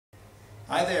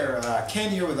Hi there, Ken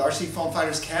here with RC Foam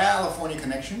Fighters California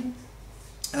Connection.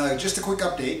 Just a quick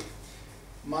update.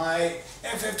 My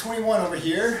FF21 over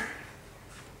here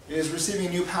is receiving a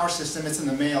new power system. It's in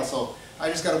the mail, so I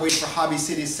just got to wait for Hobby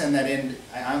City to send that in.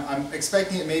 I'm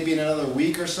expecting it maybe in another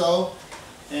week or so,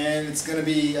 and it's going to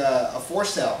be a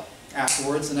for-sale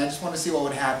afterwards, and I just want to see what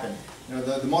would happen. You know,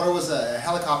 the motor was a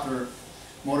helicopter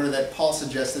motor that Paul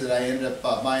suggested that I ended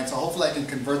up buying, so hopefully I can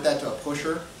convert that to a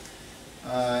pusher.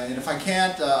 And if I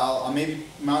can't, I'll maybe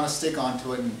mount a stick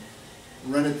onto it and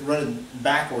run it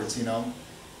backwards, you know.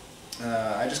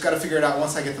 I just got to figure it out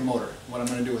once I get the motor, what I'm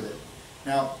going to do with it.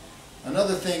 Now,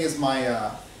 another thing is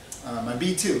my my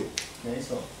B-2. Okay,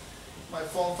 so my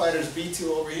Foam Fighters B-2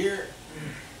 over here.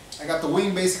 I got the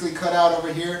wing basically cut out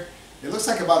over here. It looks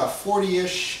like about a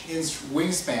 40-ish inch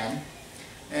wingspan,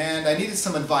 and I needed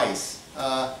some advice.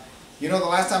 You know, the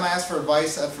last time I asked for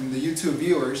advice from the YouTube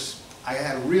viewers, I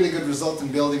had a really good result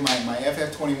in building my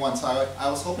FF21, so I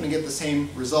was hoping to get the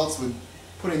same results with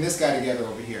putting this guy together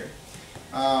over here.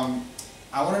 I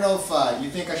want to know if you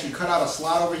think I should cut out a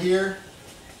slot over here,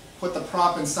 put the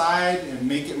prop inside and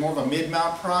make it more of a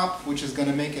mid-mount prop, which is going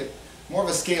to make it more of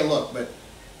a scale look. But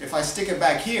if I stick it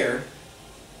back here,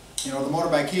 you know, the motor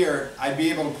back here, I'd be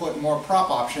able to put more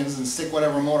prop options and stick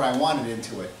whatever motor I wanted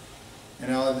into it. You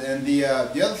know, and the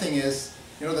other thing is,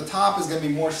 you know, the top is going to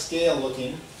be more scale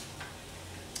looking.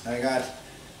 I got,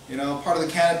 you know, part of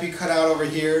the canopy cut out over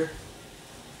here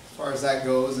as far as that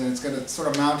goes, and it's going to sort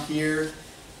of mount here,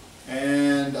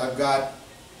 and I've got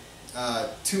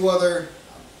two other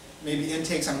maybe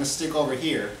intakes I'm going to stick over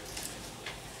here,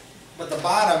 but the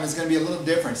bottom is going to be a little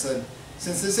different. So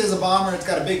since this is a bomber, it's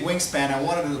got a big wingspan, I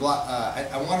wanted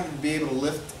to be able to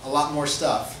lift a lot more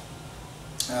stuff.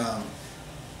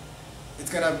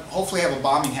 It's going to hopefully have a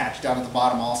bombing hatch down at the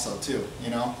bottom also too, you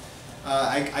know.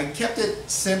 I kept it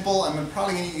simple. I'm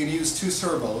probably going to use 2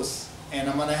 servos, and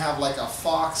I'm going to have like a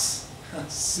Fox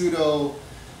pseudo,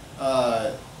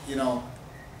 you know,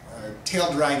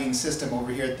 tail dragging system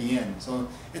over here at the end. So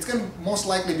it's going to most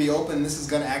likely be open. This is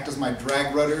going to act as my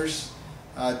drag rudders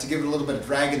to give it a little bit of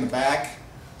drag in the back.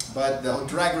 But the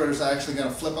drag rudders are actually going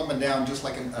to flip up and down just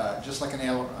like an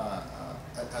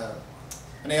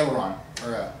aileron,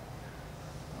 or a,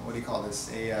 what do you call this?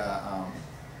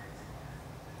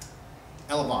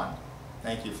 Elevon.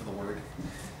 Thank you for the word.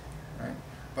 All right.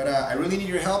 But I really need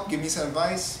your help. Give me some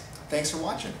advice. Thanks for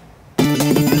watching.